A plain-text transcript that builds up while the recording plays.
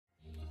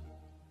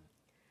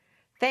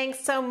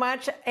Thanks so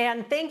much.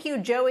 And thank you,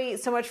 Joey,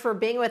 so much for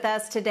being with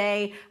us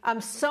today.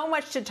 So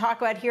much to talk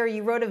about here.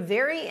 You wrote a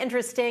very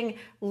interesting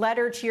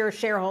letter to your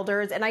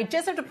shareholders. And I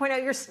just have to point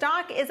out your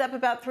stock is up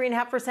about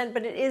 3.5%,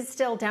 but it is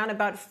still down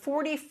about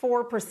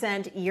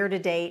 44% year to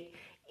date.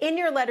 In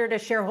your letter to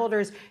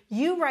shareholders,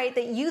 you write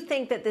that you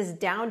think that this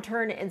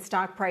downturn in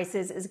stock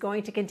prices is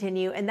going to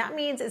continue. And that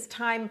means it's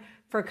time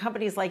for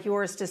companies like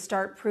yours to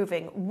start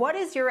proving. What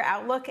is your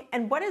outlook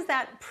and what does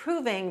that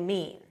proving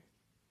mean?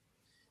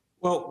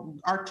 Well,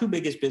 our two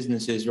biggest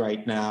businesses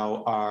right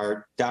now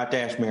are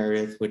Dotdash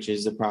Meredith, which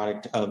is the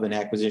product of an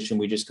acquisition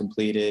we just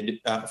completed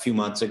a few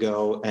months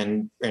ago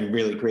and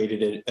really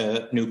created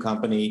a new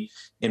company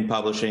in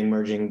publishing,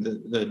 merging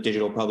the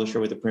digital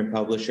publisher with the print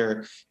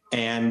publisher.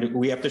 And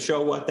we have to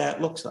show what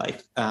that looks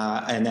like.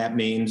 And that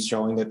means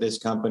showing that this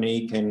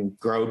company can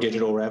grow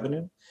digital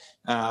revenue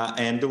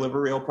and deliver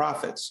real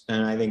profits.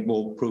 And I think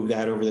we'll prove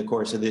that over the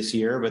course of this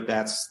year. But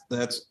that's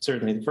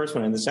certainly the first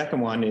one. And the second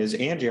one is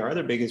Angie, our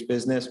other biggest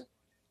business.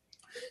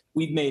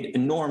 We've made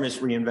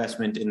enormous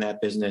reinvestment in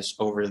that business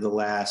over the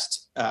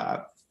last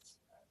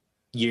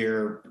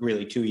year,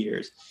 really 2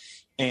 years.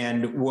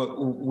 And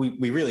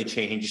we really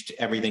changed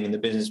everything in the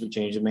business. We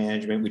changed the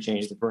management, we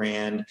changed the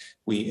brand,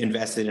 we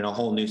invested in a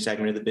whole new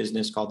segment of the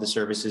business called the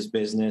services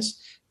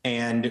business.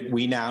 And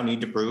we now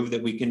need to prove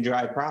that we can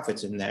drive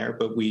profits in there,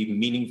 but we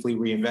meaningfully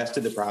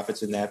reinvested the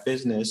profits in that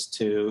business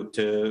to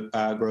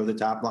grow the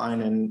top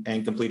line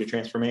and complete a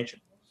transformation.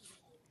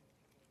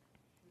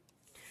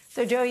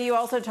 So, Joey, you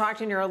also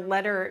talked in your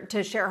letter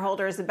to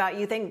shareholders about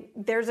you think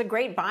there's a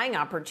great buying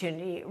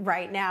opportunity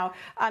right now.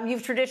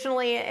 You've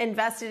traditionally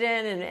invested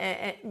in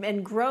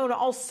and grown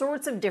all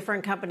sorts of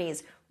different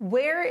companies.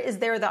 Where is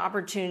there the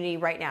opportunity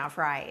right now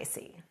for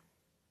IAC?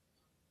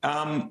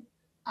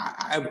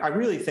 I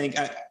really think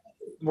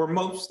we're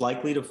most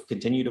likely to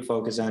continue to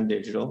focus on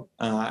digital,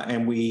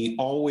 and we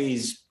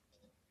always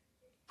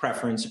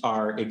preference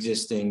our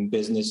existing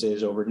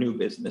businesses over new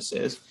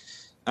businesses.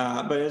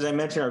 But as I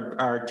mentioned,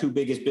 our two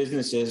biggest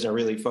businesses are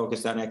really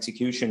focused on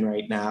execution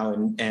right now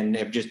and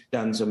have just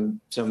done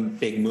some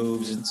big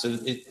moves. And so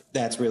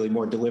that's really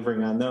more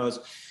delivering on those.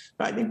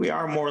 But I think we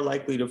are more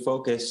likely to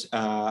focus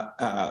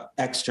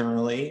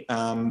externally,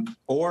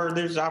 or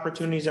there's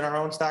opportunities in our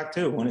own stock,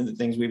 too. One of the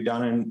things we've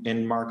done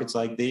in markets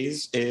like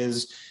these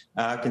is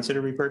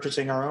consider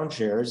repurchasing our own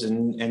shares.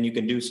 And you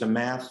can do some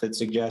math that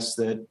suggests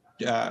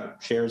that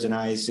shares in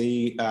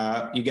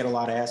IAC, you get a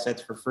lot of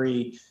assets for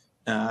free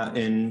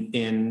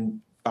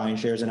in buying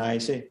shares in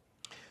IAC.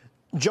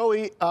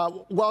 Joey,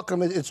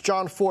 welcome. It's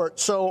John Fort.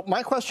 So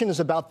my question is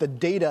about the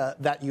data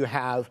that you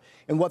have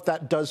and what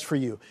that does for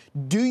you.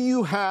 Do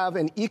you have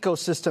an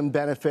ecosystem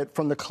benefit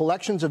from the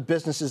collections of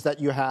businesses that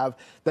you have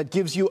that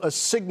gives you a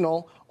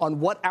signal on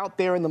what out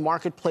there in the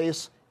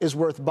marketplace is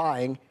worth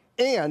buying?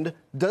 And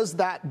does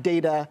that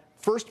data,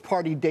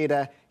 first-party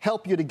data,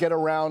 help you to get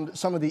around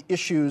some of the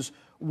issues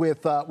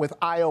with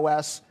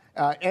iOS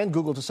and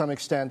Google to some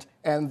extent,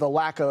 and the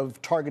lack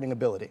of targeting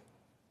ability?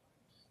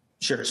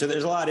 Sure. So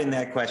there's a lot in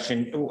that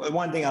question.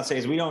 One thing I'll say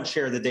is we don't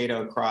share the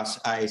data across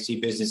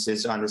IAC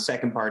businesses. On the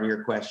second part of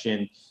your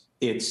question,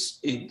 it's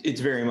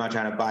very much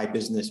on a by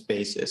business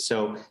basis.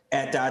 So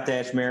at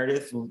Dotdash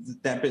Meredith,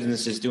 that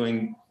business is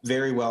doing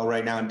very well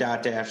right now. And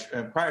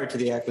Dotdash, prior to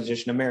the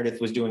acquisition of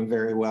Meredith, was doing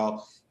very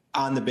well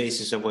on the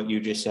basis of what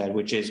you just said,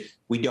 which is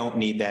we don't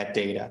need that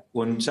data.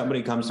 When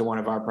somebody comes to one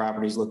of our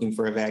properties looking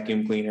for a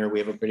vacuum cleaner, we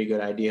have a pretty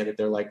good idea that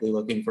they're likely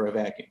looking for a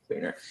vacuum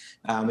cleaner.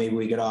 Maybe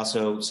we could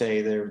also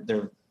say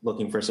they're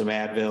looking for some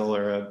Advil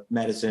or a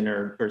medicine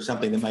or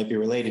something that might be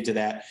related to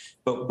that.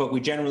 But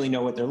we generally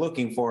know what they're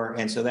looking for,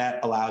 and so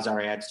that allows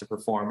our ads to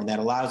perform, and that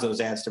allows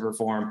those ads to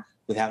perform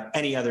without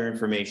any other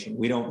information.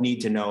 We don't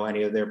need to know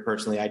any of their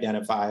personally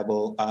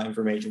identifiable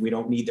information. We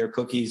don't need their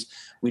cookies.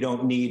 We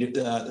don't need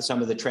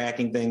some of the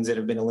tracking things that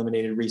have been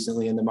eliminated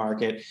recently in the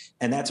market,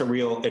 and that's a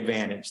real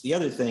advantage. The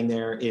other thing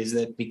there is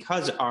that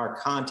because our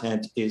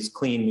content is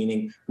clean,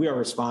 meaning we are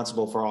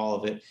responsible for all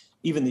of it,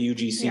 even the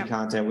UGC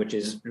content, which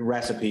is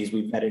recipes,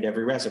 we've vetted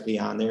every recipe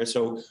on there.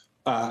 So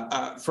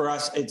for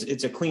us,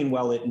 it's a clean,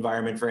 well-lit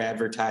environment for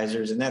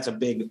advertisers, and that's a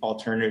big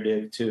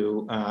alternative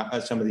to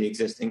some of the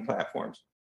existing platforms.